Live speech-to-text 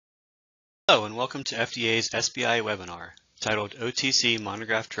Hello and welcome to FDA's SBIA webinar titled OTC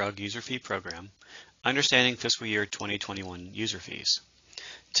Monograph Drug User Fee Program, Understanding Fiscal Year 2021 User Fees.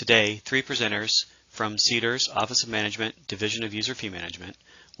 Today, three presenters from CDER's Office of Management, Division of User Fee Management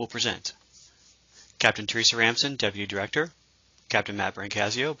will present. Captain Teresa Ramson, Deputy Director, Captain Matt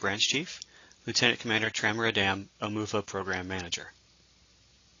Brancasio, Branch Chief, Lieutenant Commander Trammer Adam, OMUFA Program Manager.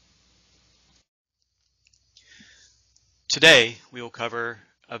 Today, we will cover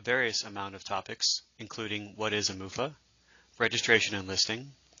a various amount of topics, including what is OMUFA, registration and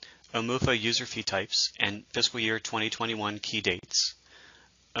listing, OMUFA user fee types and fiscal year 2021 key dates,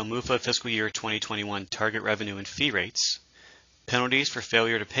 OMUFA fiscal year 2021 target revenue and fee rates, penalties for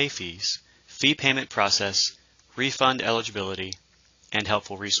failure to pay fees, fee payment process, refund eligibility, and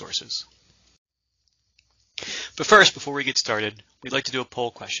helpful resources. But first, before we get started, we'd like to do a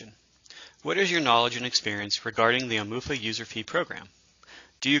poll question. What is your knowledge and experience regarding the OMUFA user fee program?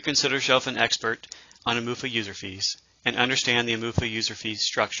 Do you consider yourself an expert on OMUFA user fees and understand the OMUFA user fee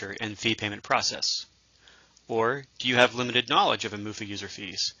structure and fee payment process? Or do you have limited knowledge of OMUFA user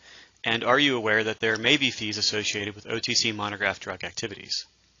fees? And are you aware that there may be fees associated with OTC monograph drug activities?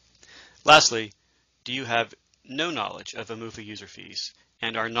 Lastly, do you have no knowledge of OMUFA user fees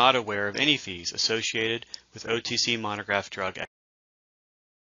and are not aware of any fees associated with OTC monograph drug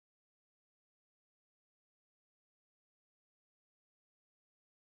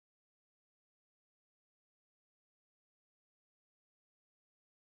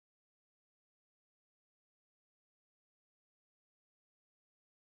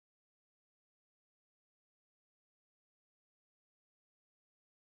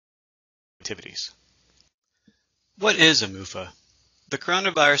activities? What is OMUFA? The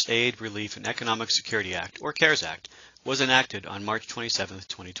Coronavirus Aid, Relief, and Economic Security Act, or CARES Act, was enacted on March 27,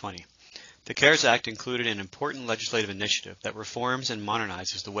 2020. The CARES Act included an important legislative initiative that reforms and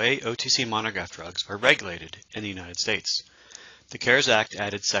modernizes the way OTC monograph drugs are regulated in the United States. The CARES Act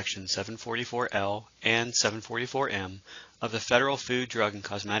added Section 744L and 744M of the Federal Food, Drug, and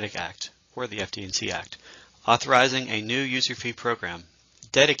Cosmetic Act, or the FD&C Act, authorizing a new user fee program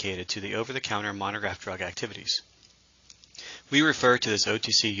dedicated to the over-the-counter monograph drug activities. We refer to this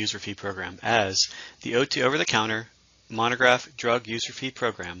OTC user fee program as the over-the-counter monograph drug user fee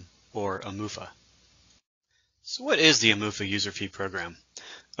program, or OMUFA. So what is the OMUFA user fee program?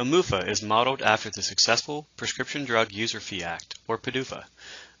 OMUFA is modeled after the successful Prescription Drug User Fee Act, or PDUFA.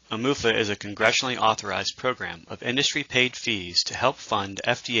 OMUFA is a congressionally authorized program of industry-paid fees to help fund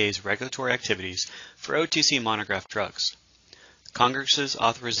FDA's regulatory activities for OTC monograph drugs. Congress's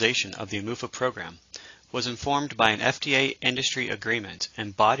authorization of the OMUFA program was informed by an FDA industry agreement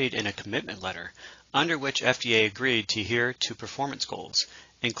embodied in a commitment letter under which FDA agreed to adhere to performance goals,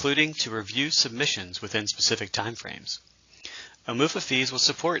 including to review submissions within specific timeframes. OMUFA fees will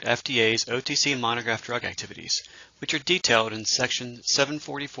support FDA's OTC monograph drug activities, which are detailed in Section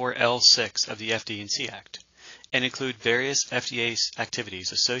 744L6 of the FD&C Act, and include various FDA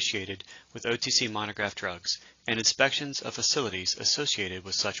activities associated with OTC monograph drugs and inspections of facilities associated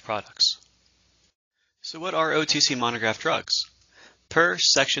with such products. So what are OTC monograph drugs? Per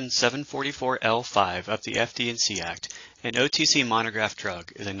Section 744L5 of the FD&C Act, an OTC monograph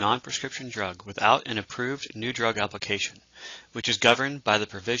drug is a non-prescription drug without an approved new drug application, which is governed by the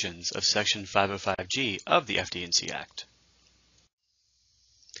provisions of Section 505G of the FD&C Act.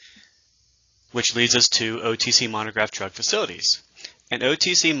 Which leads us to OTC monograph drug facilities. An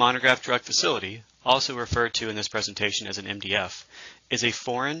OTC monograph drug facility, also referred to in this presentation as an MDF, is a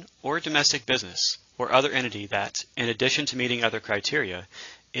foreign or domestic business or other entity that, in addition to meeting other criteria,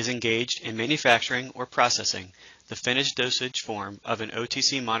 is engaged in manufacturing or processing the finished dosage form of an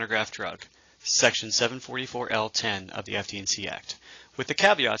OTC monograph drug, Section 744L10 of the FD&C Act, with the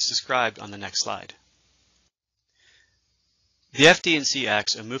caveats described on the next slide. The FD&C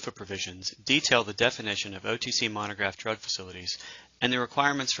Act's OMUFA provisions detail the definition of OTC monograph drug facilities and the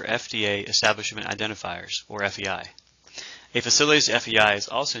requirements for FDA Establishment Identifiers, or FEI. A facility's FEI is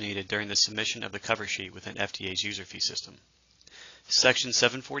also needed during the submission of the cover sheet within FDA's user fee system. Section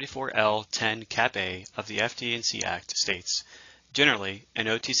 744L10 Cap A of the FD&C Act states, generally, an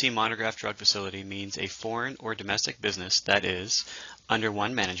OTC monograph drug facility means a foreign or domestic business that is, under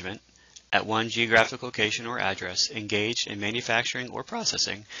one management, at one geographic location or address, engaged in manufacturing or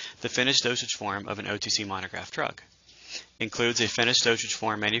processing the finished dosage form of an OTC monograph drug. Includes a finished dosage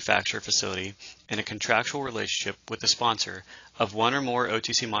form manufacturer facility in a contractual relationship with the sponsor of one or more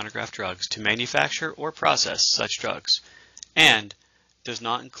OTC monograph drugs to manufacture or process such drugs, and does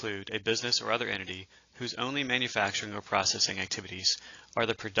not include a business or other entity whose only manufacturing or processing activities are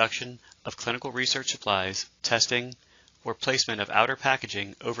the production of clinical research supplies, testing, or placement of outer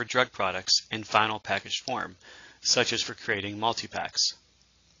packaging over drug products in final packaged form, such as for creating multi-packs.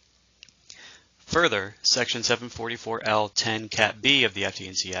 Further, Section 744L10 Cap B of the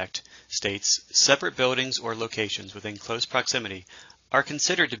FD&C Act states, separate buildings or locations within close proximity are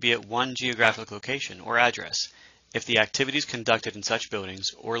considered to be at one geographic location or address if the activities conducted in such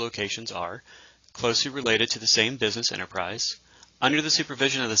buildings or locations are closely related to the same business enterprise, under the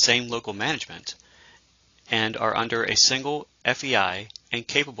supervision of the same local management, and are under a single FEI and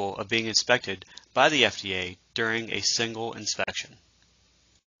capable of being inspected by the FDA during a single inspection.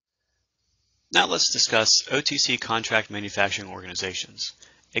 Now let's discuss OTC contract manufacturing organizations.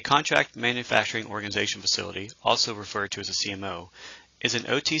 A contract manufacturing organization facility, also referred to as a CMO, is an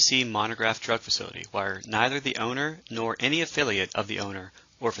OTC monograph drug facility where neither the owner nor any affiliate of the owner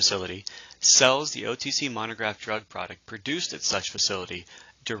or facility sells the OTC monograph drug product produced at such facility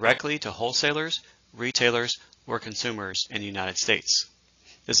directly to wholesalers, retailers, or consumers in the United States.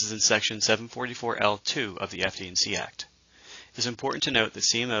 This is in Section 744L2 of the FD&C Act. It is important to note that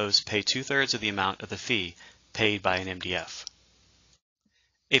CMOs pay 2/3 of the amount of the fee paid by an MDF.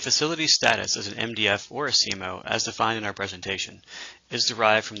 A facility's status as an MDF or a CMO, as defined in our presentation, is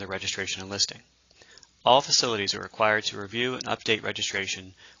derived from the registration and listing. All facilities are required to review and update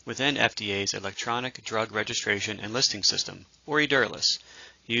registration within FDA's Electronic Drug Registration and Listing System, or EDERLIS,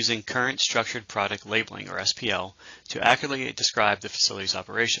 using Current Structured Product Labeling, or SPL, to accurately describe the facility's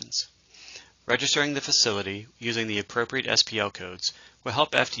operations. Registering the facility using the appropriate SPL codes will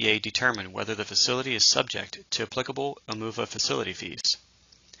help FDA determine whether the facility is subject to applicable OMUFA facility fees.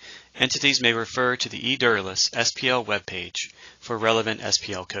 Entities may refer to the EDERLIS SPL webpage for relevant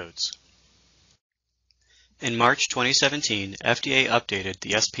SPL codes. In March 2017, FDA updated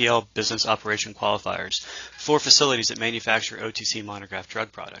the SPL business operation qualifiers for facilities that manufacture OTC monograph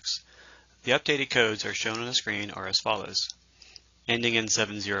drug products. The updated codes are shown on the screen are as follows. Ending in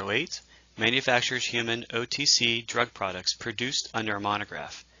 708, manufactures human OTC drug products produced under a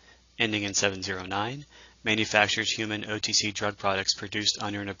monograph. Ending in 709, manufactures human OTC drug products produced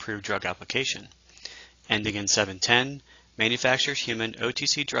under an approved drug application. Ending in 710, manufactures human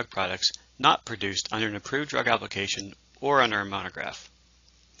OTC drug products not produced under an approved drug application or under a monograph.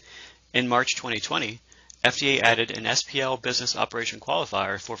 In March 2020, FDA added an SPL business operation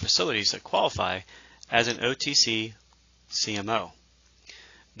qualifier for facilities that qualify as an OTC CMO.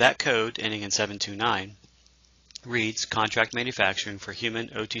 That code, ending in 729, reads contract manufacturing for human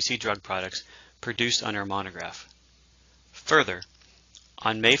OTC drug products produced under a monograph. Further,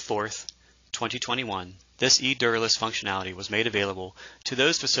 on May 4th, 2021, this EDERLIS functionality was made available to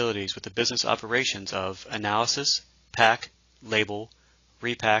those facilities with the business operations of analysis, pack, label,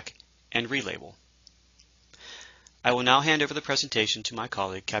 repack, and relabel. I will now hand over the presentation to my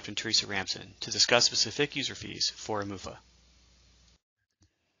colleague, Captain Teresa Ramson, to discuss specific user fees for OMUFA.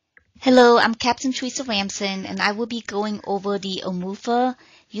 Hello, I'm Captain Teresa Ramson, and I will be going over the OMUFA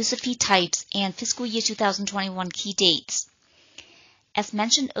user fee types and fiscal year 2021 key dates. As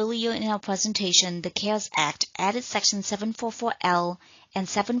mentioned earlier in our presentation, the CARES Act added Section 744L and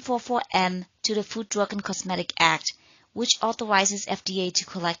 744M to the Food, Drug, and Cosmetic Act, which authorizes FDA to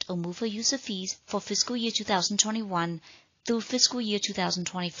collect OMUFA user fees for fiscal year 2021 through fiscal year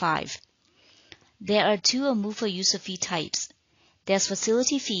 2025. There are two OMUFA user fee types. There's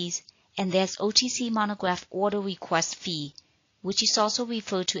facility fees, and there's OTC monograph order request fee, which is also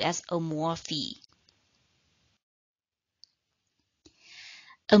referred to as OMUR fee.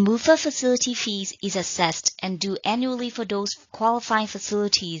 OMUFA facility fees is assessed and due annually for those qualifying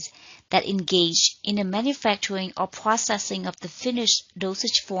facilities that engage in the manufacturing or processing of the finished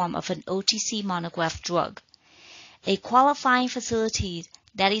dosage form of an OTC monograph drug. A qualifying facility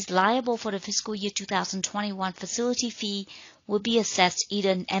that is liable for the fiscal year 2021 facility fee will be assessed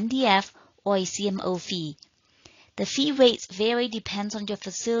either an MDF or a CMO fee. The fee rates vary depends on your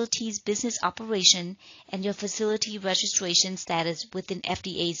facility's business operation and your facility registration status within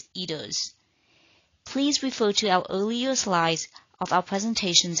FDA's EDERs. Please refer to our earlier slides of our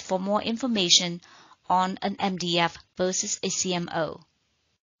presentations for more information on an MDF versus a CMO.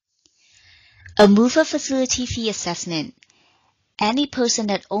 OMUFA facility fee assessment. Any person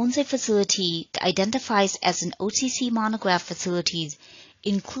that owns a facility that identifies as an OTC monograph facilities,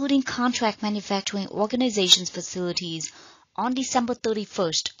 including contract manufacturing organizations facilities, on December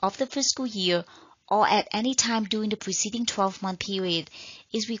 31st of the fiscal year or at any time during the preceding 12-month period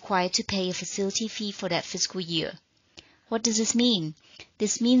is required to pay a facility fee for that fiscal year. What does this mean?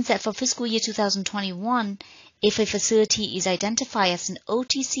 This means that for fiscal year 2021, if a facility is identified as an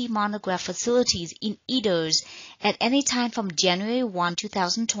OTC monograph facilities in EDERs at any time from January 1,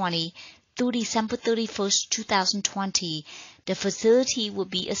 2020 through December 31st, 2020, the facility will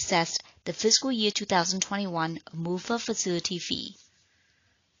be assessed the fiscal year 2021 OMUFA facility fee.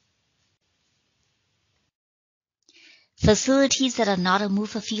 Facilities that are not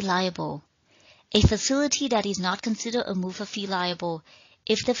OMUFA fee liable. A facility that is not considered OMUFA fee liable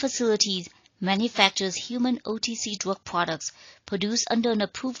if the facility manufactures human OTC drug products produced under an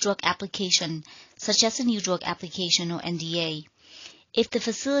approved drug application, such as a new drug application or NDA. If the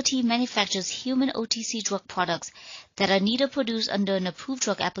facility manufactures human OTC drug products that are neither produced under an approved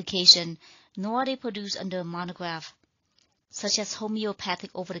drug application nor are they produced under a monograph, such as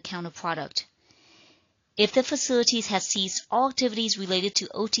homeopathic over-the-counter product. If the facilities has ceased all activities related to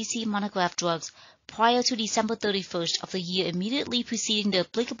OTC monograph drugs prior to December 31st of the year immediately preceding the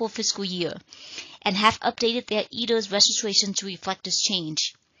applicable fiscal year, and have updated their EDER's registration to reflect this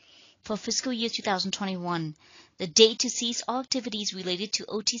change. For fiscal year 2021, the date to cease all activities related to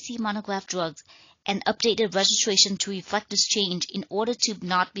OTC monograph drugs and update the registration to reflect this change in order to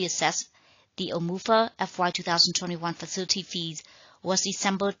not be assessed the OMUFA FY 2021 facility fees was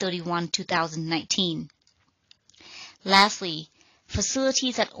December 31, 2019. Lastly,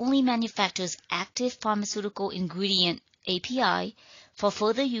 facilities that only manufactures active pharmaceutical ingredient API for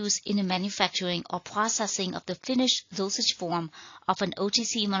further use in the manufacturing or processing of the finished dosage form of an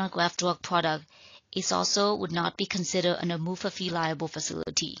OTC monograph drug product is also would not be considered an OMUFA fee liable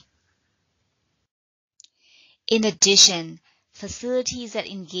facility. In addition, facilities that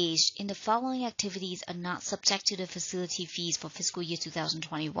engage in the following activities are not subject to the facility fees for fiscal year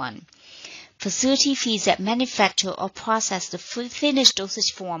 2021. Facility fees that manufacture or process the finished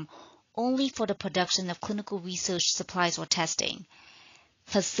dosage form only for the production of clinical research supplies or testing.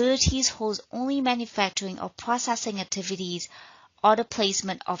 Facilities hold only manufacturing or processing activities or the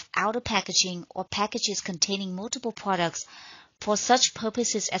placement of outer packaging or packages containing multiple products for such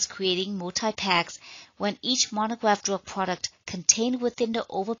purposes as creating multi-packs when each monograph drug product contained within the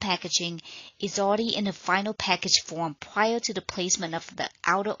over packaging is already in the final package form prior to the placement of the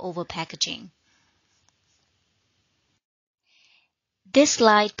outer over packaging. This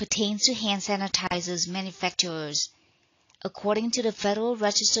slide pertains to hand sanitizers manufacturers. According to the Federal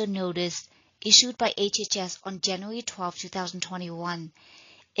Register notice issued by HHS on January 12, 2021,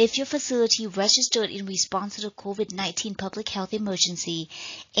 if your facility registered in response to the COVID-19 public health emergency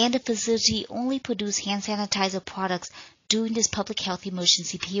and the facility only produced hand sanitizer products during this public health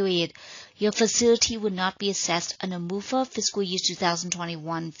emergency period, your facility would not be assessed an OMUFA fiscal year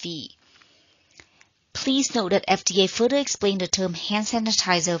 2021 fee. Please note that FDA further explained the term hand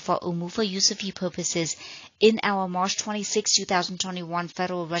sanitizer for OMUFA user fee purposes in our March 26, 2021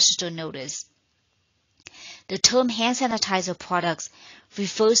 Federal Register notice. The term hand sanitizer products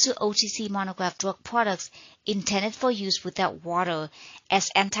refers to OTC monograph drug products intended for use without water as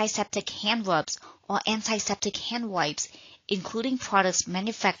antiseptic hand rubs or antiseptic hand wipes, including products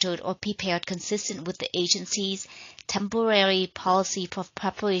manufactured or prepared consistent with the agency's temporary policy for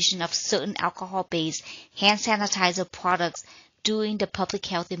preparation of certain alcohol-based hand sanitizer products during the public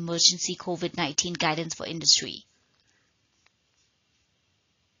health emergency COVID-19 guidance for industry.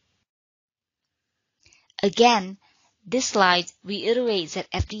 Again, this slide reiterates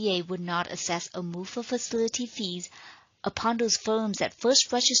that FDA would not assess OMUFA facility fees upon those firms that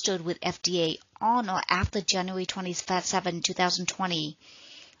first registered with FDA on or after January 27, 2020,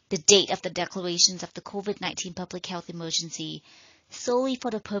 the date of the declarations of the COVID-19 public health emergency, solely for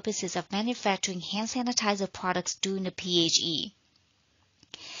the purposes of manufacturing hand sanitizer products during the PHE.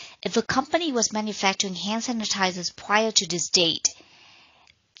 If a company was manufacturing hand sanitizers prior to this date,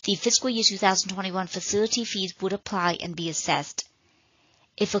 the fiscal year 2021 facility fees would apply and be assessed.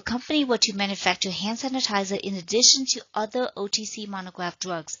 If a company were to manufacture hand sanitizer in addition to other OTC monograph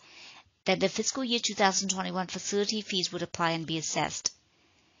drugs, then the fiscal year 2021 facility fees would apply and be assessed.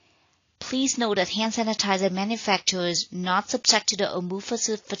 Please note that hand sanitizer manufacturers not subject to the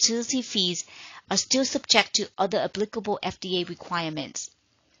OMUFA facility fees are still subject to other applicable FDA requirements.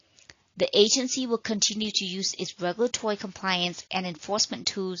 The agency will continue to use its regulatory compliance and enforcement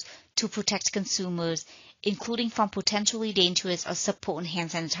tools to protect consumers, including from potentially dangerous or subpotent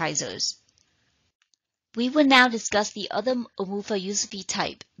hand sanitizers. We will now discuss the other OMUFA user fee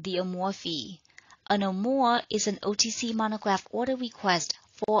type, the OMUR fee. An OMUR is an OTC monograph order request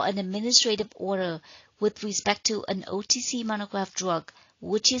for an administrative order with respect to an OTC monograph drug,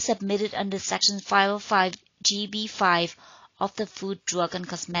 which is submitted under Section 505 GB5 of the Food, Drug, and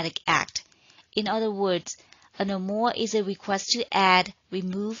Cosmetic Act. In other words, an OMUR is a request to add,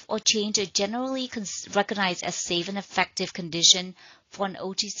 remove, or change a generally recognized as safe and effective condition for an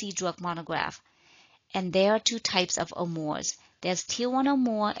OTC drug monograph. And there are two types of OMURs, There's Tier 1 or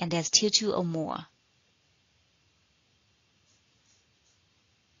more, and there's Tier 2 or more.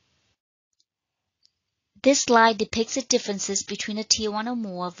 This slide depicts the differences between a Tier 1 or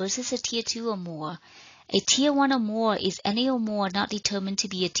more versus a Tier 2 or more. A Tier 1 or more is any or more not determined to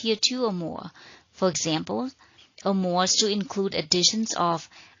be a Tier 2 or more. For example, or more to include additions of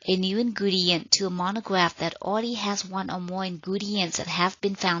a new ingredient to a monograph that already has one or more ingredients that have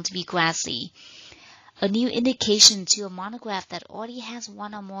been found to be grassy. A new indication to a monograph that already has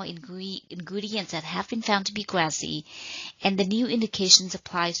one or more ingredients that have been found to be grassy, and the new indications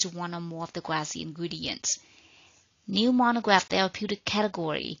applies to one or more of the grassy ingredients. New monograph therapeutic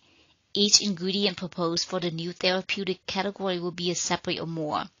category. Each ingredient proposed for the new therapeutic category will be a separate or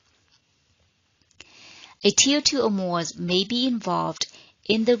more. A Tier 2 or more may be involved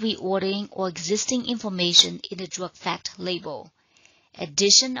in the reordering or existing information in the drug fact label.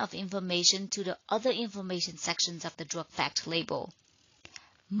 Addition of information to the other information sections of the drug fact label.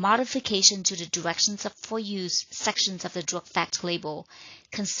 Modification to the directions for use sections of the drug fact label,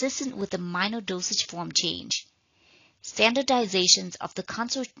 consistent with the minor dosage form change. Standardizations of the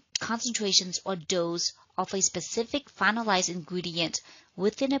concentrations or dose of a specific finalized ingredient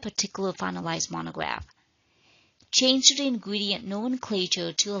within a particular finalized monograph. Change to the ingredient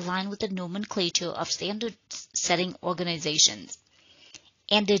nomenclature to align with the nomenclature of standard setting organizations,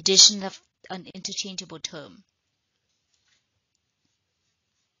 and the addition of an interchangeable term.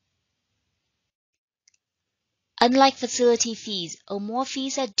 Unlike facility fees, OMUFA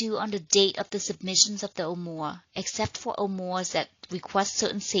fees are due on the date of the submissions of the OMUFA, except for OMUFAs that request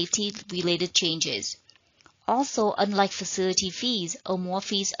certain safety-related changes. Also, unlike facility fees, OMUFA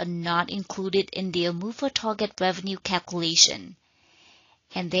fees are not included in the OMUFA target revenue calculation.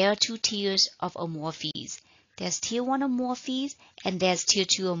 And there are two tiers of OMUFA fees. There's Tier 1 or more fees, and there's Tier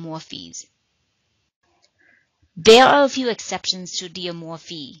 2 or more fees. There are a few exceptions to the OMUFA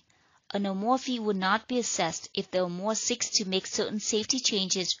fee. An OMUFA fee would not be assessed if the OMUFA seeks to make certain safety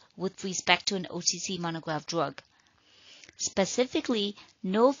changes with respect to an OTC monograph drug. Specifically,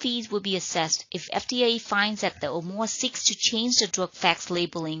 no fees will be assessed if FDA finds that the OMUFA seeks to change the drug facts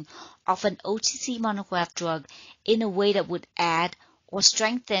labeling of an OTC monograph drug in a way that would add or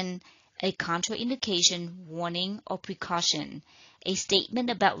strengthen a contraindication, warning, or precaution, a statement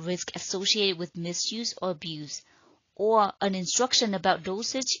about risk associated with misuse or abuse, or an instruction about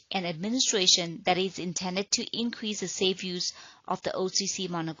dosage and administration that is intended to increase the safe use of the OTC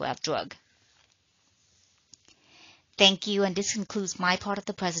monograph drug. Thank you, and this concludes my part of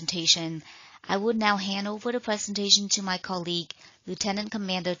the presentation. I would now hand over the presentation to my colleague, Lieutenant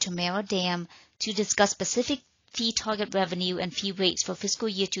Commander Tamara Dam, to discuss specific fee target revenue and fee rates for fiscal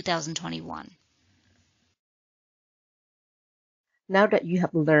year 2021. Now that you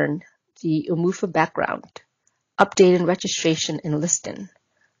have learned the OMUFA background, updated registration and listing,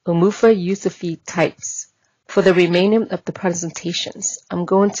 OMUFA user fee types, for the remaining of the presentations, I'm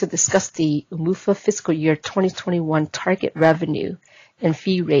going to discuss the OMUFA fiscal year 2021 target revenue and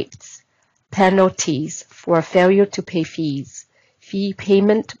fee rates, penalties for failure to pay fees, fee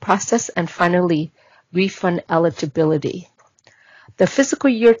payment process, and finally, refund eligibility. The fiscal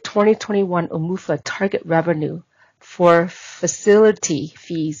year 2021 OMUFA target revenue for facility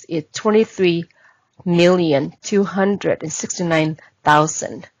fees is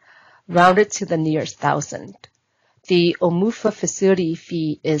 $23,269,000, rounded to the nearest thousand. The OMUFA facility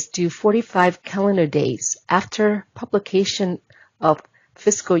fee is due 45 calendar days after publication of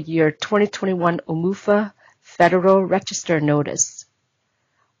fiscal year 2021 OMUFA Federal Register Notice,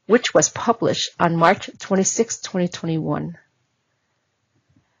 which was published on March 26, 2021.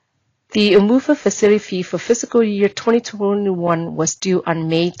 The OMUFA facility fee for fiscal year 2021 was due on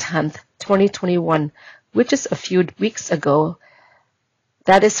May 10, 2021, which is a few weeks ago.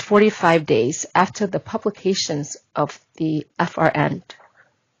 That is 45 days after the publications of the FRN.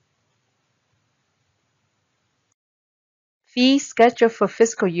 Fees scheduled for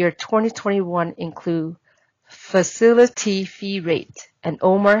fiscal year 2021 include facility fee rate and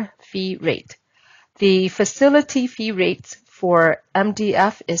OMR fee rate. The facility fee rate for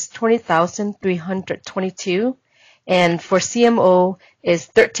MDF is $20,322, and for CMO is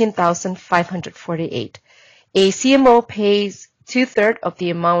 $13,548. A CMO pays 2/3 of the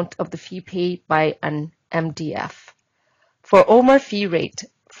amount of the fee paid by an MDF. For OMR fee rate,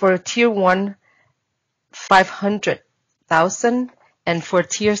 for Tier 1, $500,000, and for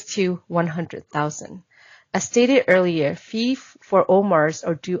Tiers 2, $100,000. As stated earlier, fees for OMRs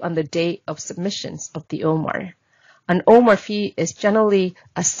are due on the date of submissions of the OMR. An OMR fee is generally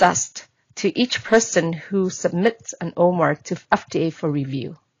assessed to each person who submits an OMR to FDA for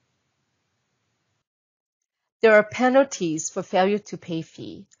review. There are penalties for failure to pay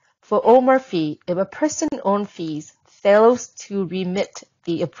fee. For OMUFA fee, if a person-owned fees fails to remit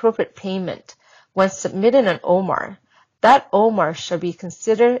the appropriate payment when submitting an OMUFA, that OMUFA shall be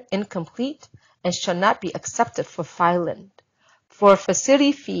considered incomplete and shall not be accepted for filing. For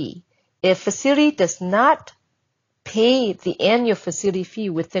facility fee, if facility does not pay the annual facility fee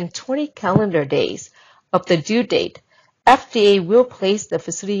within 20 calendar days of the due date, FDA will place the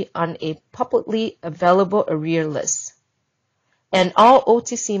facility on a publicly available arrear list. And all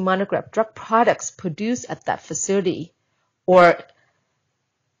OTC monograph drug products produced at that facility or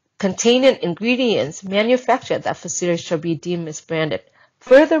containing ingredients manufactured at that facility shall be deemed as branded.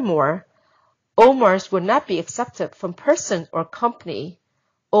 Furthermore, OMUFAs will not be accepted from person or company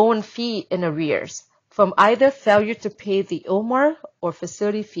owned fee in arrears from either failure to pay the OMUFA or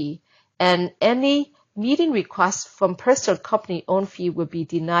facility fee, and any meeting requests from person or company owned fee will be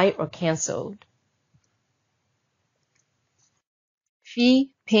denied or canceled.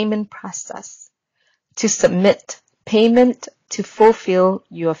 Fee payment process. To submit payment to fulfill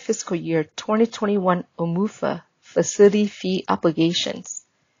your fiscal year 2021 OMUFA facility fee obligations,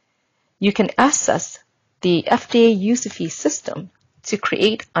 you can access the FDA user fee system to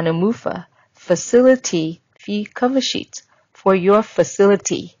create an OMUFA facility fee cover sheet for your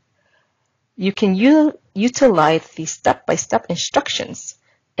facility. You can utilize the step-by-step instructions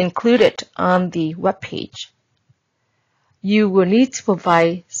included on the webpage. You will need to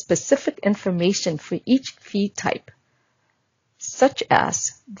provide specific information for each fee type, such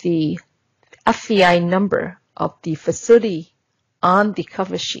as the FEI number of the facility on the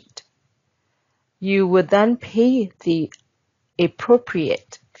cover sheet. You will then pay the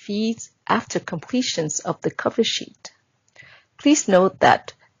appropriate fees after completion of the cover sheet. Please note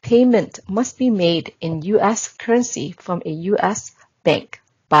that payment must be made in U.S. currency from a U.S. bank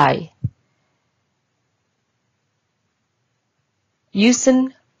by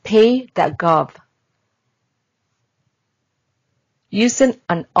using pay.gov, using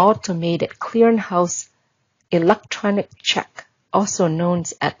an automated clearinghouse electronic check, also known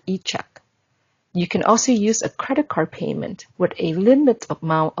as e-check. You can also use a credit card payment with a limit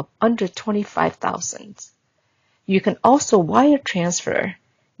amount of under $25,000. You can also wire transfer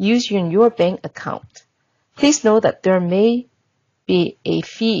using your bank account. Please note that there may be a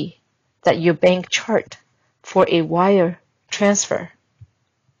fee that your bank charged for a wire transfer.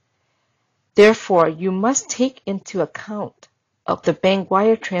 Therefore, you must take into account of the bank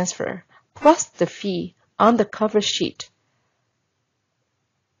wire transfer plus the fee on the cover sheet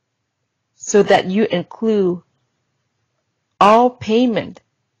so that you include all payment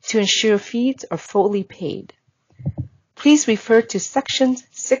to ensure fees are fully paid. Please refer to Section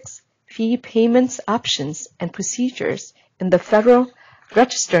 6 Fee Payments Options and Procedures in the Federal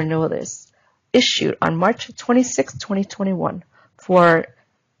Register Notice issued on March 26, 2021 for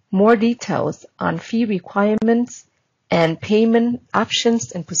more details on fee requirements and payment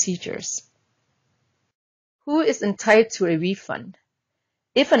options and procedures. Who is entitled to a refund?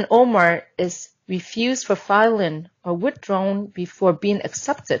 If an OMUFA is refused for filing or withdrawn before being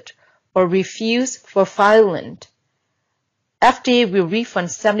accepted or refused for filing, FDA will refund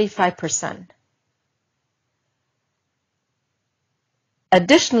 75%.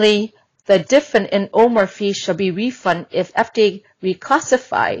 Additionally, the difference in OMUFA fee shall be refunded if FDA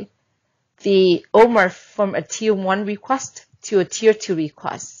reclassified the OMUFA from a Tier 1 request to a Tier 2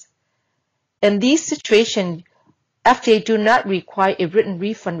 request. In these situations, FDA do not require a written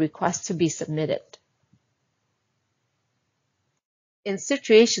refund request to be submitted. In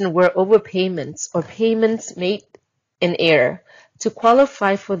situations where overpayments or payments made in error, to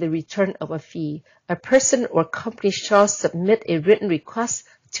qualify for the return of a fee, a person or company shall submit a written request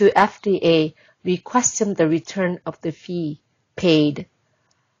to FDA requesting the return of the fee paid.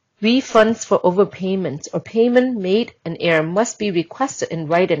 Refunds for overpayments or payment made in error must be requested in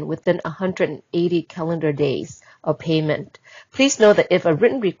writing within 180 calendar days of payment. Please note that if a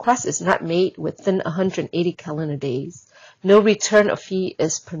written request is not made within 180 calendar days, no return of fee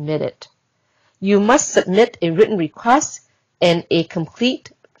is permitted. You must submit a written request and a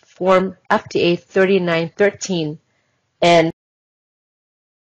complete Form FDA 3913 and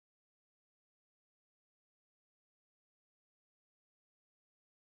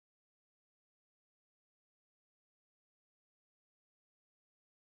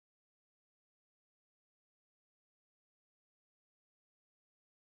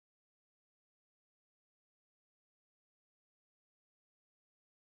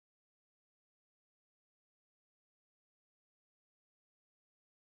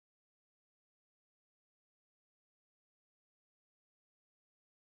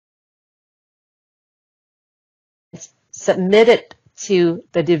submitted to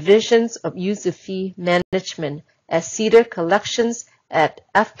the Divisions of User Fee Management at CDER Collections at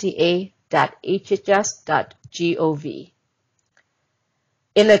fda.hhs.gov.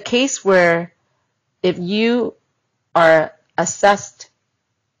 In a case where if you are assessed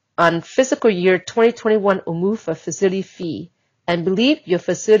on fiscal year 2021 OMUFA facility fee and believe your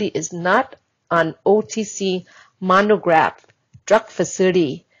facility is not on OTC Monograph drug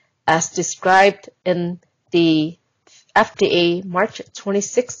facility as described in the FDA March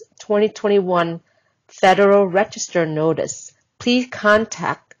 26, 2021 Federal Register Notice, please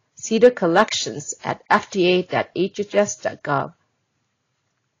contact CDER Collections at fda.hhs.gov.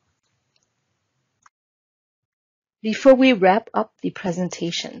 Before we wrap up the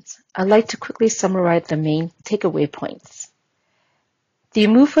presentations, I'd like to quickly summarize the main takeaway points. The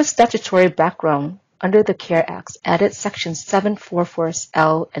OMUFA statutory background under the CARE Act added Sections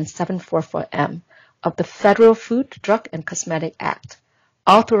 744L and 744M of the Federal Food, Drug, and Cosmetic Act,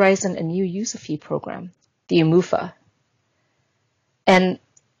 authorizing a new user fee program, the OMUFA. And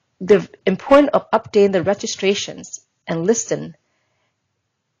the importance of updating the registrations and listing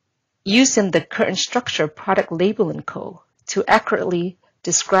using the current structure product labeling code to accurately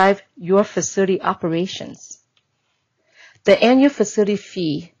describe your facility operations. The annual facility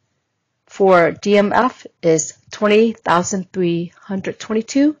fee for DMF is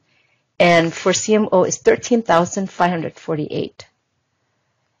 $20,322, and for CMO is $13,548.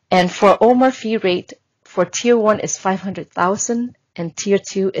 And for OMR fee rate, for Tier 1 is $500,000 and Tier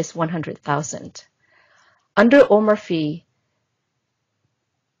 2 is $100,000. Under OMR fee,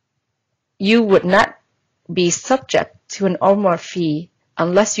 you would not be subject to an OMR fee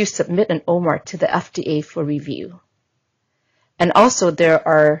unless you submit an OMR to the FDA for review. And also there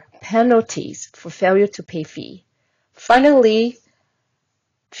are penalties for failure to pay fee. Finally,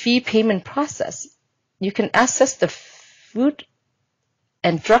 fee payment process. You can access the Food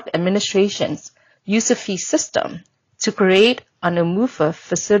and Drug Administration's user fee system to create an OMUFA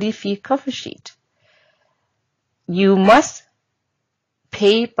facility fee cover sheet. You must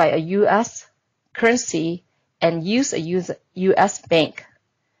pay by a U.S. currency and use a U.S. bank.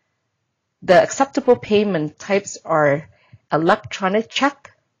 The acceptable payment types are electronic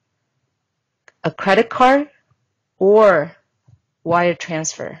check, a credit card, or wire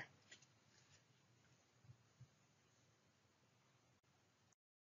transfer.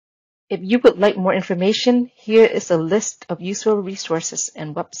 If you would like more information, here is a list of useful resources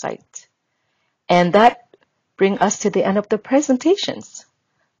and websites. And that brings us to the end of the presentations.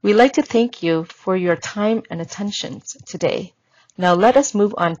 We'd like to thank you for your time and attention today. Now let us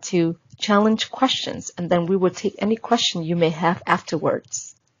move on to challenge questions, and then we will take any question you may have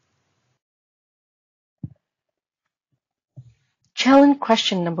afterwards. Challenge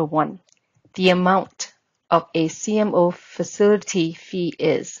question number 1. The amount of a CMO facility fee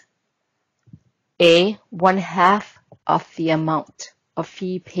is A. 1/2 of the amount of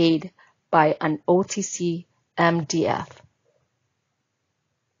fee paid by an OTC MDF.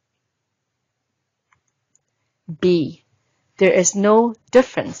 B. There is no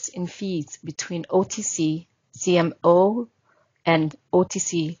difference in fees between OTC CMO and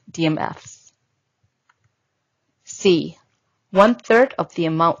OTC DMFs. C. 1/3 of the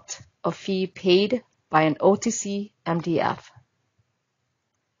amount of fee paid by an OTC MDF.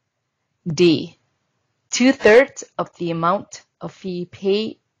 D. 2/3 of the amount of fee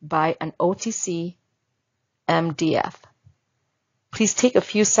paid by an OTC MDF. Please take a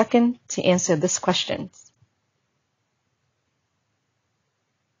few seconds to answer this question.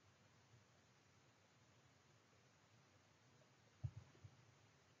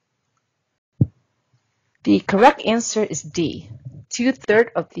 The correct answer is D,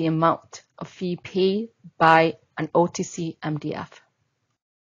 2/3 of the amount of fee paid by an OTC MDF.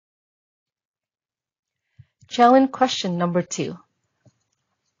 Challenge question number 2.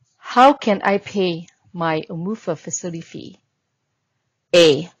 How can I pay my OMUFA facility fee?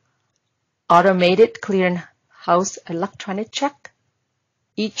 A. Automated clearinghouse electronic check,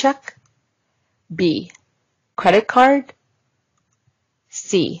 e-check. B. Credit card.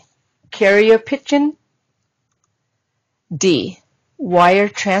 C. Carrier pigeon. D. Wire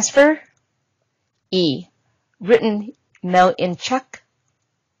transfer. E. Written mail-in check.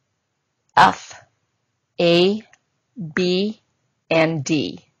 F. A, B, and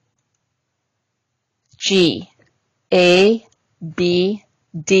D. G. A, B,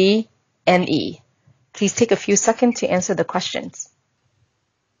 D, and E. Please take a few seconds to answer the questions.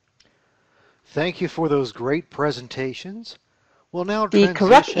 Thank you for those great presentations. We'll now The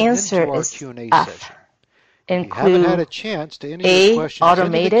correct answer into our is Q&A F. session. If you haven't had a chance to enter your A. questions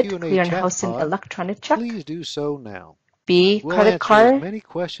Automated into the Q&A chat clearinghouse and pod, electronic check. please do so now. B, We'll credit answer as card, many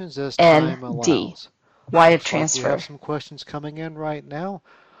questions as and time D, allows. wire Looks like we transfer. have some questions coming in right now.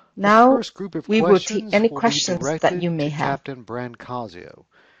 The Now first group of we will take questions any will be questions that directed you may to have. Captain Brancazio.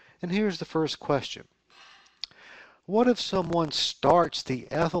 And here's the first question. What if someone starts the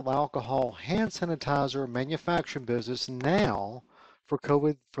ethyl alcohol hand sanitizer manufacturing business now for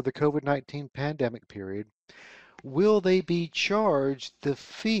the COVID-19 pandemic period? Will they be charged the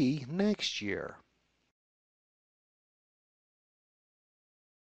fee next year?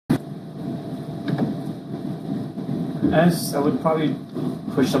 As I would probably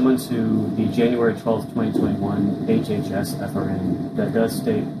push someone to the January 12th, 2021 HHS FRN that does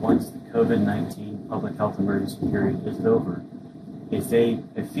state once the COVID-19 public health emergency period is over, a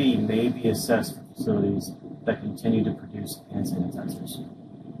fee may be assessed for facilities that continue to produce hand sanitizers.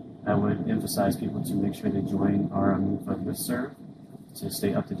 I would emphasize people to make sure they join our OMUFA listserv to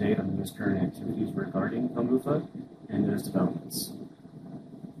stay up to date on those current activities regarding OMUFA and those developments.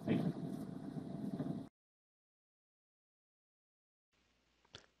 Thank you.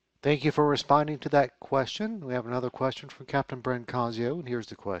 Thank you for responding to that question. We have another question from Captain Brancazio, and here's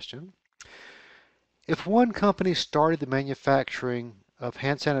the question. If one company started the manufacturing of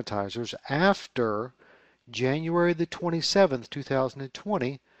hand sanitizers after January the 27th,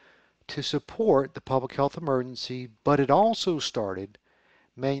 2020, to support the public health emergency, but it also started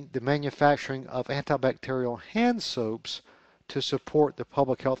the manufacturing of antibacterial hand soaps to support the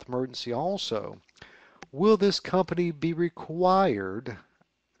public health emergency also, will this company be required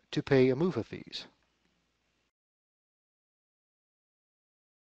to pay OMUFA fees?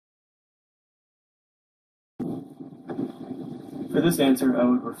 For this answer, I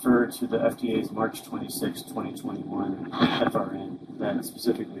would refer to the FDA's March 26, 2021 FRN that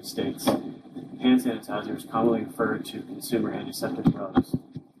specifically states hand sanitizers commonly referred to consumer antiseptic drugs.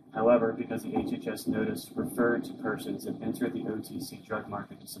 However, because the HHS notice referred to persons that enter the OTC drug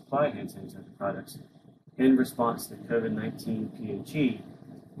market to supply hand sanitizer products in response to the COVID-19 PHE,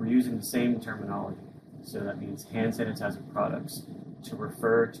 we're using the same terminology. So that means hand sanitizer products to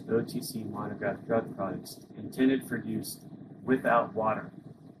refer to OTC monograph drug products intended for use without water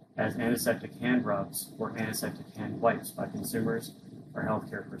as antiseptic hand rubs or antiseptic hand wipes by consumers or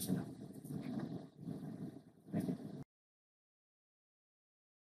healthcare personnel. Thank you.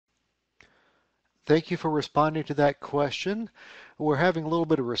 Thank you for responding to that question. We're having a little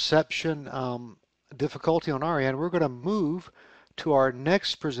bit of reception difficulty on our end. We're going to move to our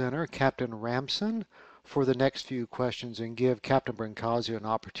next presenter, Captain Ramson, for the next few questions and give Captain Brancazio an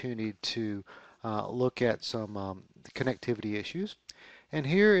opportunity to look at some connectivity issues. And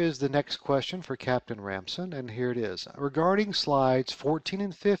here is the next question for Captain Ramson, and here it is. Regarding slides 14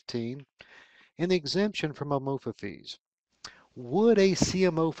 and 15 in the exemption from OMUFA fees, would a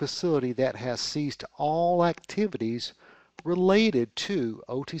CMO facility that has ceased all activities related to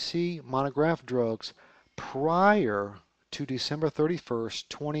OTC monograph drugs prior to December 31st,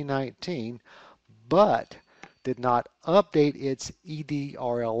 2019, but did not update its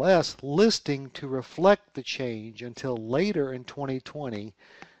EDRLS listing to reflect the change until later in 2020,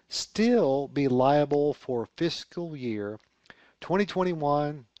 still be liable for fiscal year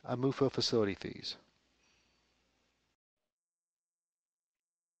 2021 OMUFA facility fees?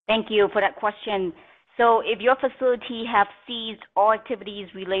 Thank you for that question. So if your facility have ceased all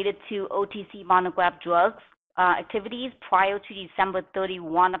activities related to OTC monograph drugs activities prior to December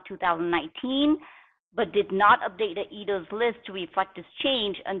 31 of 2019, but did not update the EDR's list to reflect this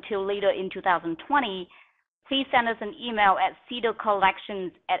change until later in 2020, please send us an email at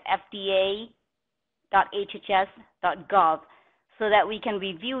cedercollections@fda.hhs.gov so that we can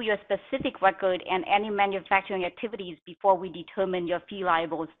review your specific record and any manufacturing activities before we determine your fee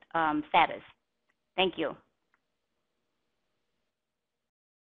liable status. Thank you.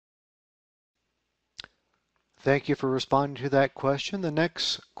 Thank you for responding to that question. The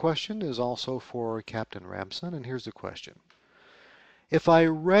next question is also for Captain Ramson, and here's the question. If I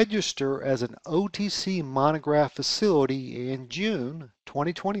register as an OTC monograph facility in June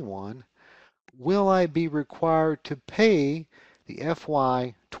 2021, will I be required to pay the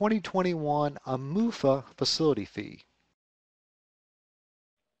FY 2021 OMUFA facility fee?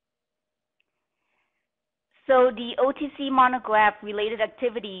 So the OTC monograph related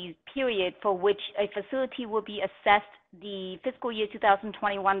activities period for which a facility will be assessed the fiscal year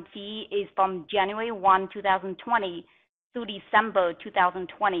 2021 fee is from January 1, 2020 through December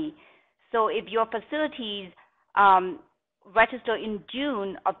 2020. So if your facilities register in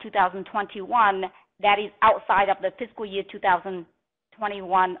June of 2021, that is outside of the fiscal year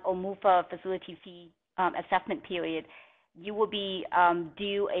 2021 OMUFA facility fee assessment period, you will be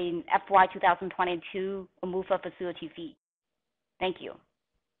due an FY 2022 OMUFA facility fee. Thank you.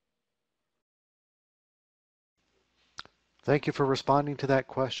 Thank you for responding to that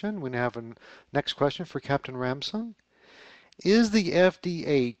question. We now have a next question for Captain Ramson. Is the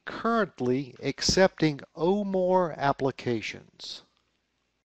FDA currently accepting OMOR applications?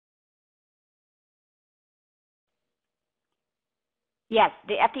 Yes,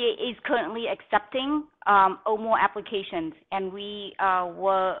 the FDA is currently accepting OMOR applications, and we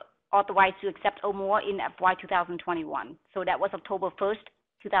were authorized to accept OMOR in FY 2021. So that was October 1st,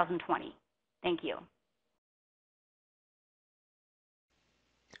 2020. Thank you.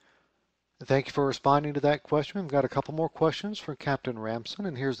 Thank you for responding to that question. We've got a couple more questions for Captain Ramson,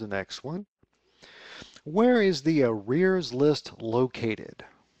 and here's the next one. Where is the arrears list located?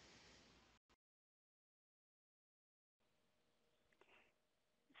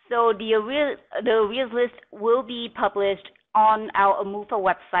 So the arrears list will be published on our OMUFA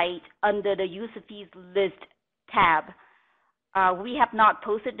website under the user fees list tab. We have not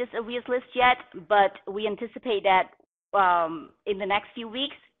posted this arrears list yet, but we anticipate that in the next few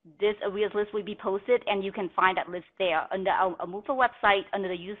weeks, this arrears list will be posted, and you can find that list there under our OMUFA website under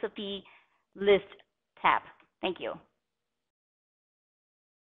the user fee list tab. Thank you.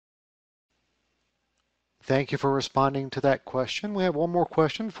 Thank you for responding to that question. We have one more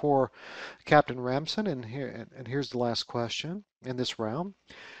question for Captain Ramson, and here's the last question in this round.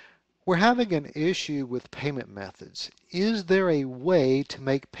 We're having an issue with payment methods. Is there a way to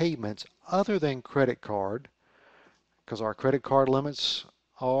make payments other than credit card? Because our credit card limits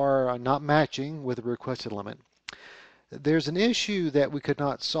are not matching with the requested limit. There's an issue that we could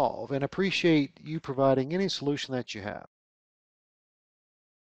not solve, and appreciate you providing any solution that you have.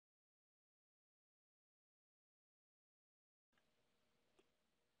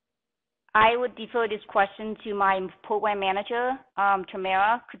 I would defer this question to my program manager,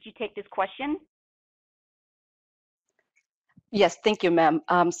 Tamara. Could you take this question? Yes, thank you, ma'am.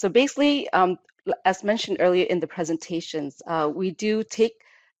 So basically, as mentioned earlier in the presentations, we do take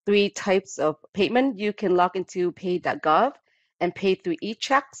 3 types of payment. You can log into pay.gov and pay through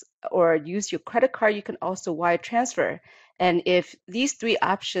e-checks, or use your credit card. You can also wire transfer. And if these 3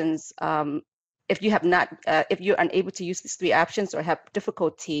 options, if you're unable to use these 3 options or have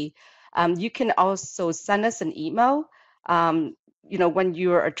difficulty, you can also send us an email. When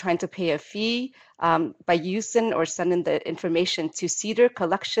you are trying to pay a fee, by using or sending the information to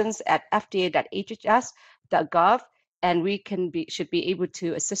cedercollections@fda.hhs.gov, and we should be able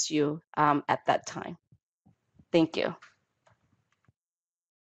to assist you at that time. Thank you.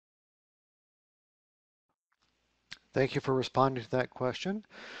 Thank you for responding to that question.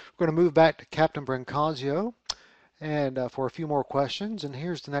 We're going to move back to Captain Brancazio and for a few more questions. And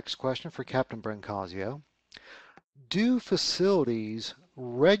here's the next question for Captain Brancazio. Do facilities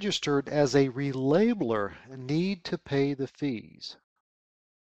registered as a relabeler need to pay the fees?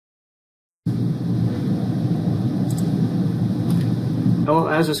 Well,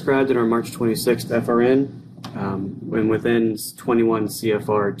 as described in our March 26th FRN, when within 21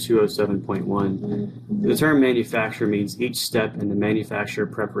 CFR 207.1, the term manufacture means each step in the manufacture,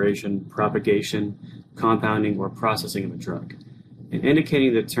 preparation, propagation, compounding, or processing of a drug. And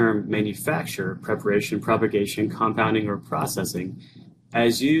indicating the term manufacture, preparation, propagation, compounding, or processing,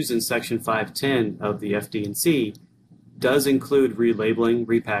 as used in Section 510 of the FD&C, does include relabeling,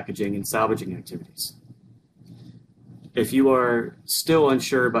 repackaging, and salvaging activities. If you are still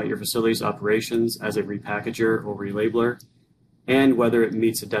unsure about your facility's operations as a repackager or relabeler, and whether it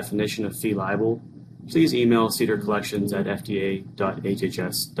meets the definition of fee liable, please email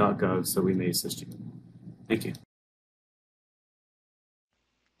cedercollections@fda.hhs.gov so we may assist you. Thank you.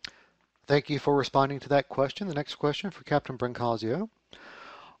 Thank you for responding to that question. The next question for Captain Brancazio.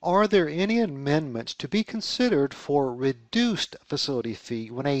 Are there any amendments to be considered for reduced facility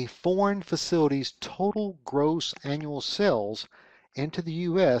fee when a foreign facility's total gross annual sales into the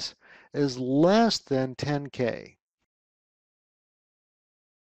U.S. is less than 10K?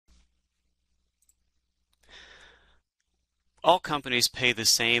 All companies pay the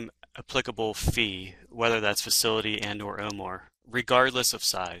same applicable fee, whether that's facility and/or OMOR, regardless of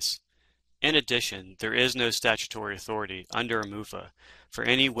size. In addition, there is no statutory authority under OMUFA for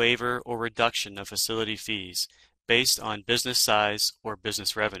any waiver or reduction of facility fees based on business size or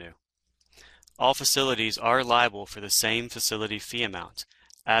business revenue. All facilities are liable for the same facility fee amount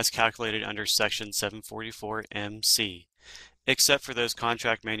as calculated under Section 744MC, except for those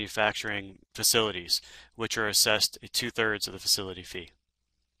contract manufacturing facilities, which are assessed 2/3 of the facility fee.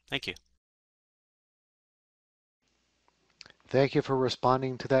 Thank you. Thank you for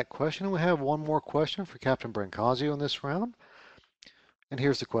responding to that question. We have one more question for Captain Brancazio in this round. And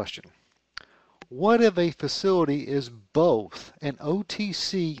here's the question. What if a facility is both an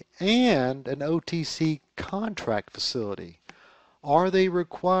OTC and an OTC contract facility? Are they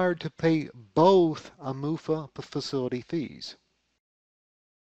required to pay both OMUFA facility fees?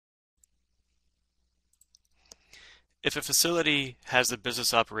 If a facility has the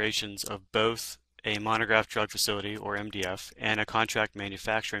business operations of both a monograph drug facility, or MDF, and a contract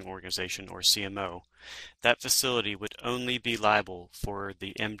manufacturing organization, or CMO, that facility would only be liable for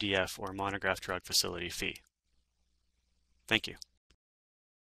the MDF or monograph drug facility fee. Thank you.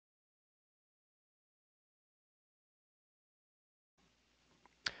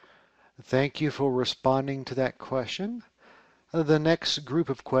 Thank you for responding to that question. The next group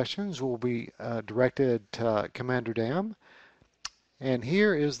of questions will be directed to Commander Dam. And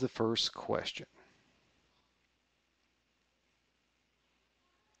here is the first question.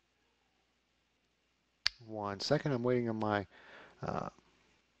 One second, I'm waiting on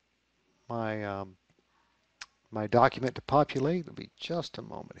my document to populate. It'll be just a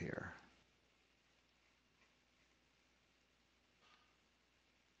moment here.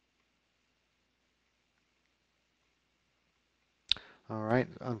 All right,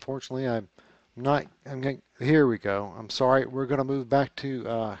 unfortunately, here we go. I'm sorry, we're going to move back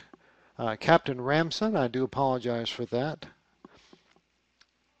to Captain Ramson. I do apologize for that.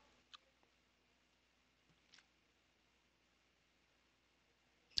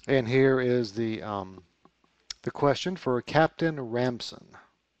 And here is the question for Captain Ramson.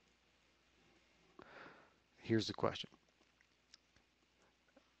 Here's the question.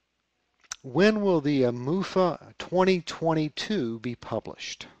 When will the OMUFA 2022 be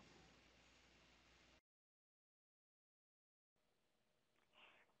published?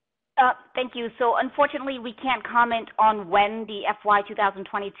 Thank you. So unfortunately, we can't comment on when the FY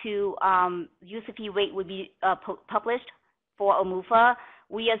 2022 user fee rate will be published for OMUFA.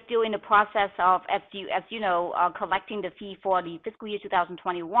 We are still in the process of, as you know, collecting the fee for the fiscal year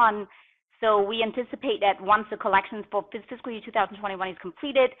 2021. So we anticipate that once the collections for fiscal year 2021 is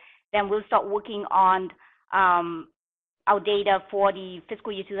completed, then we'll start working on our data for the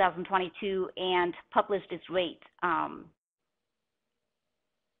fiscal year 2022 and publish this rate.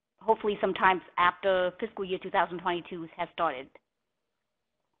 Hopefully sometimes after fiscal year 2022 has started.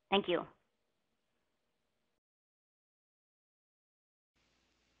 Thank you.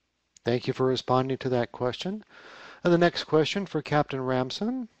 Thank you for responding to that question. And the next question for Captain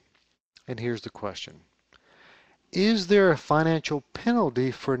Ramson, and here's the question. Is there a financial penalty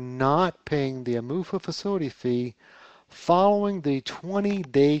for not paying the OMUFA facility fee following the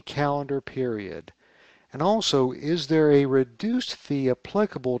 20-day calendar period? And also, is there a reduced fee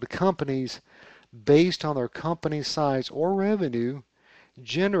applicable to companies based on their company size or revenue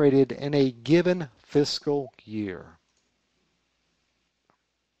generated in a given fiscal year?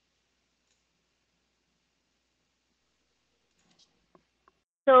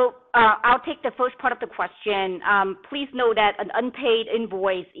 So I'll take the first part of the question. Please know that an unpaid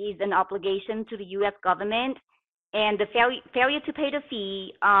invoice is an obligation to the U.S. government, and the failure to pay the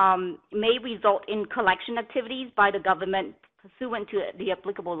fee may result in collection activities by the government pursuant to the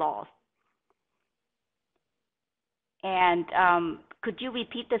applicable laws. And could you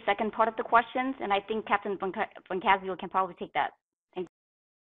repeat the second part of the questions? And I think Captain Boncasio can probably take that. Thank you.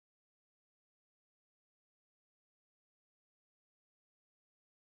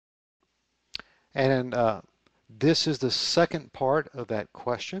 And this is the second part of that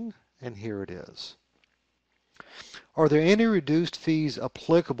question, and here it is. Are there any reduced fees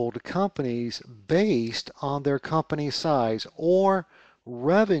applicable to companies based on their company size or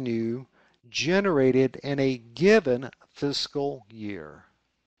revenue generated in a given fiscal year?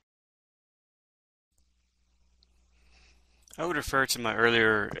 I would refer to my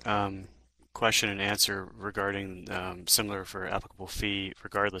earlier question and answer regarding similar for applicable fee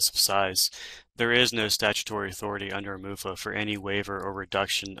regardless of size. There is no statutory authority under OMUFA for any waiver or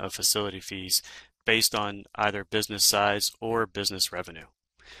reduction of facility fees based on either business size or business revenue.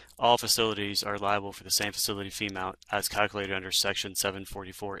 All facilities are liable for the same facility fee amount as calculated under Section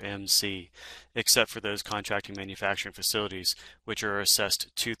 744MC, except for those contracting manufacturing facilities, which are assessed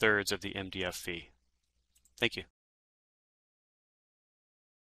 2/3 of the MDF fee. Thank you.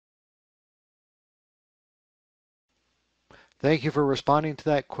 Thank you for responding to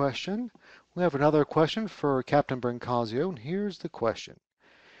that question. We have another question for Captain Brancazio, and here's the question.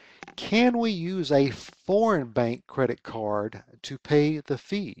 Can we use a foreign bank credit card to pay the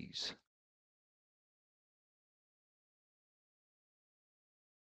fees?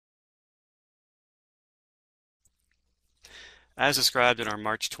 As described in our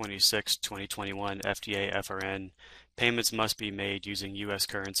March 26, 2021 FDA FRN Payments must be made using U.S.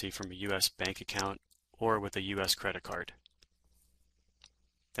 currency from a U.S. bank account or with a U.S. credit card.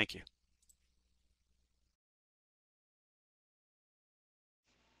 Thank you.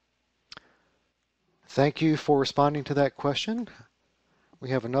 Thank you for responding to that question.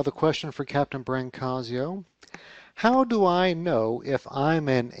 We have another question for Captain Brancazio. How do I know if I'm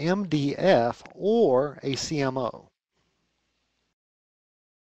an MDF or a CMO?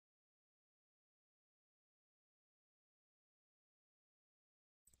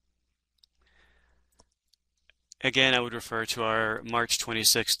 Again, I would refer to our March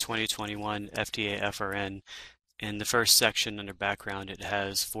 26, 2021 FDA FRN. In the first section under background, it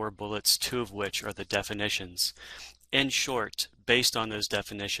has 4 bullets, 2 of which are the definitions. In short, based on those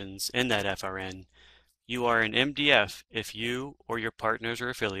definitions in that FRN, you are an MDF if you or your partners or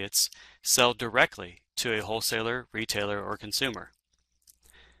affiliates sell directly to a wholesaler, retailer, or consumer.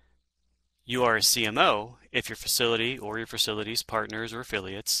 You are a CMO if your facility or your facility's partners or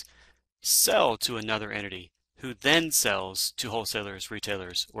affiliates sell to another entity who then sells to wholesalers,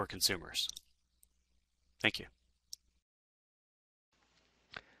 retailers, or consumers. Thank you.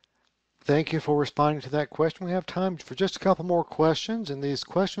 Thank you for responding to that question. We have time for just a couple more questions, and these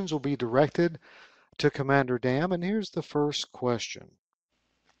questions will be directed to Commander Dam. And here's the first question.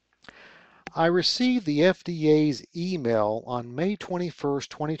 I received the FDA's email on May 21st,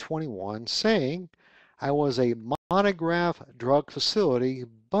 2021 saying I was a Monograph drug facility,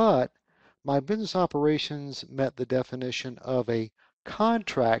 but my business operations met the definition of a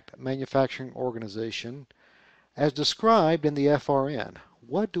contract manufacturing organization as described in the FRN.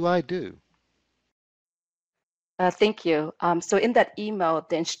 What do I do? Thank you. So in that email,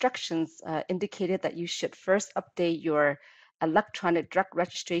 the instructions indicated that you should first update your electronic drug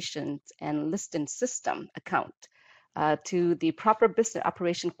registrations and listing system account to the proper business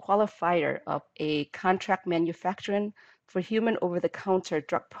operation qualifier of a contract manufacturing for human over-the-counter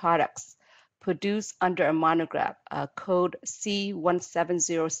drug products produced under a monograph, code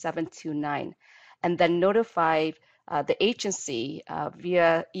C170729, and then notify the agency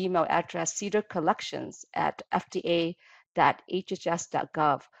via email address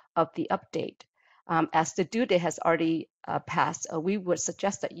cedercollections@fda.hhs.gov of the update. As the due date has already passed, we would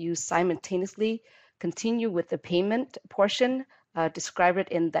suggest that you simultaneously continue with the payment portion described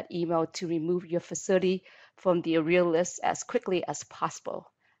in that email to remove your facility from the arrear list as quickly as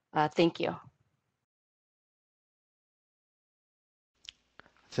possible. Thank you.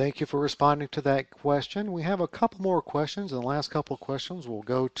 Thank you for responding to that question. We have a couple more questions, and the last couple of questions will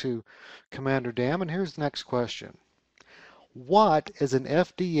go to Commander Dam. And here's the next question. What is an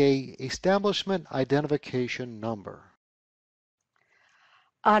FDA Establishment Identification Number?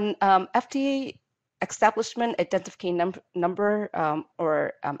 An FDA Establishment Identification Number,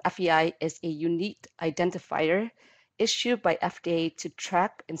 or FEI, is a unique identifier issued by FDA to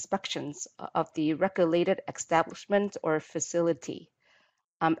track inspections of the regulated establishment or facility.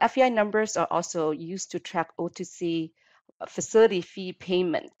 FEI numbers are also used to track OTC facility fee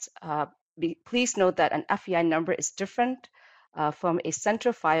payment. Please note that an FEI number is different from a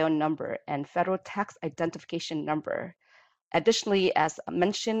central file number and federal tax identification number. Additionally, as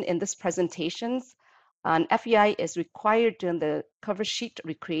mentioned in this presentation, an FEI is required during the cover sheet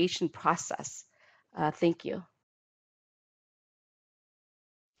recreation process. Thank you.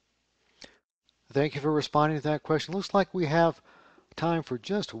 Thank you for responding to that question. Looks like we have time for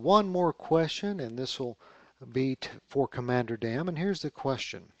just one more question, and this will be for Commander Dam. And here's the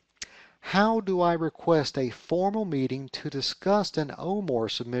question. How do I request a formal meeting to discuss an OMOR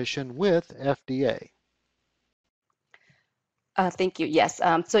submission with FDA? Thank you. Yes.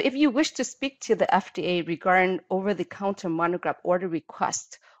 So if you wish to speak to the FDA regarding over-the-counter monograph order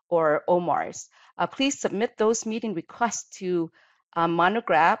request or OMORs, please submit those meeting requests to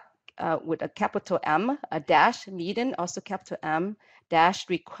monograph with a capital M, a dash meeting, also capital M, dash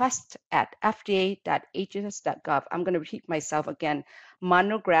request at fda.hhs.gov. I'm going to repeat myself again.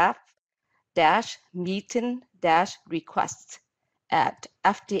 Monograph dash meeting dash request at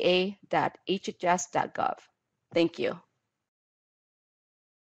fda.hhs.gov. Thank you.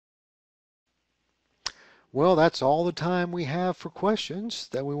 Well, that's all the time we have for questions.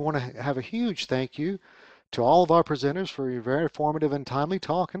 That we want to have a huge thank you to all of our presenters for your very informative and timely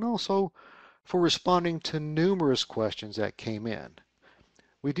talk, and also for responding to numerous questions that came in.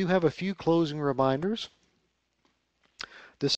 We do have a few closing reminders.